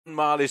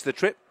Mile is the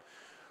trip.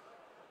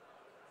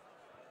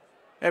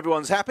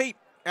 Everyone's happy.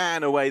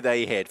 And away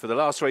they head for the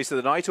last race of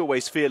the night.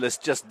 Always Fearless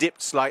just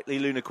dipped slightly.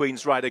 Luna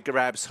Queen's rider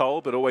grabs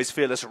hold, but Always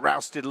Fearless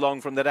rousted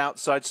along from that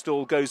outside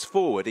stall, goes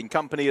forward in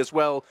company as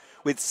well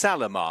with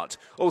Salamart.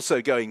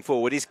 Also going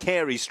forward is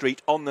Carey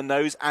Street on the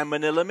nose and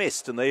Manila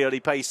Mist, and the early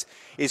pace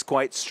is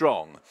quite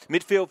strong.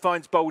 Midfield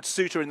finds Bold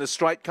Suitor in the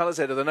striped colours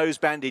ahead of the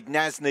nose-banded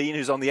Nazneen,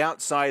 who's on the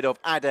outside of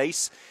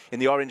Adace in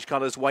the orange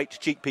colours, white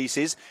cheek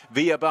pieces.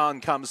 Via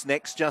Barn comes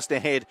next, just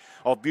ahead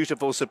of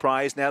Beautiful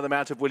Surprise. Now the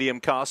mount of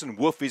William Carson.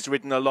 Woof is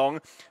ridden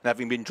along. And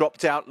having been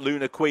dropped out,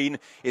 Luna Queen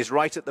is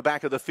right at the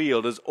back of the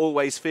field as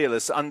Always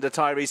Fearless under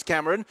Tyrese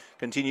Cameron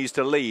continues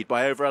to lead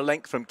by over a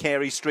length from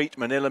Carey Street.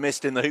 Manila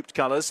Mist in the hooped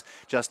colours,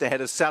 just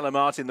ahead of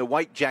Salamart in the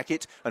white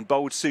jacket and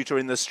Bold Suitor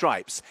in the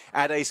stripes.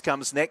 Adace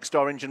comes next,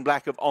 orange and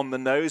black of On the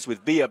Nose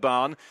with Via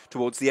Barn.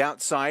 Towards the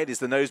outside is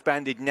the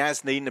nose-banded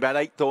Nazneen, about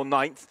 8th or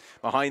 9th.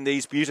 Behind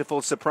these,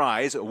 Beautiful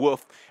Surprise,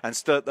 Woof, and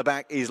still at the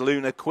back is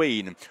Luna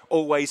Queen.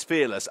 Always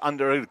Fearless,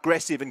 under an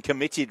aggressive and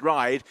committed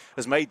ride,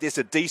 has made this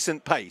a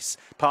decent pace.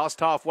 Past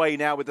halfway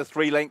now with the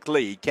 3-length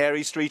lead.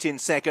 Carey Street in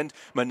second,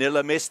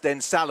 Manila Mist, then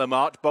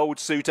Salamart, Bold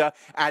Suitor,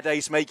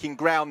 Adace making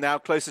ground now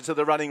closer to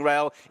the running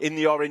rail in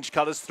the orange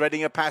colours,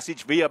 threading a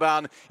passage.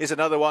 Viaban is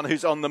another one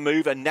who's on the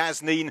move, and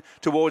Nazneen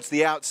towards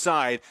the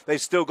outside. They've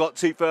still got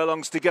 2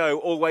 furlongs to go.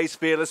 Always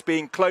Fearless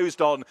being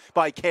closed on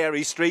by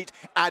Carey Street.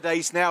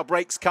 Adace now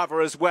breaks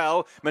cover as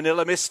well.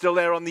 Manila Mist still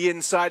there on the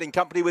inside in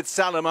company with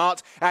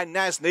Salamart and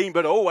Nazneen,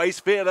 but Always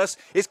Fearless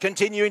is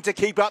continuing to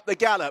keep up the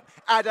gallop.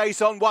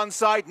 Adace on one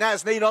side,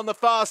 Nazneen on the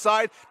far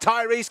side.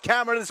 Tyrese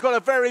Cameron has got a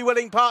very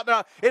willing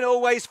partner in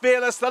Always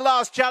Fearless. The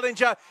last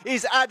challenger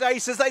is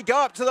Adace as they go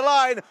up to the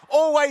line.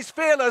 Always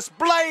Fearless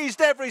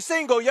blazed every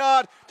single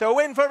yard to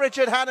win for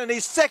Richard Hannon.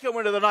 His second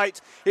win of the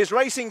night is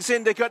Racing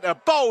Syndicate. A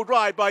bold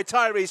ride by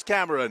Tyrese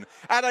Cameron.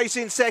 Adace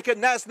in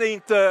second,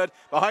 Nazneen third.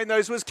 Behind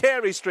those was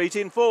Carey Street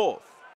in fourth.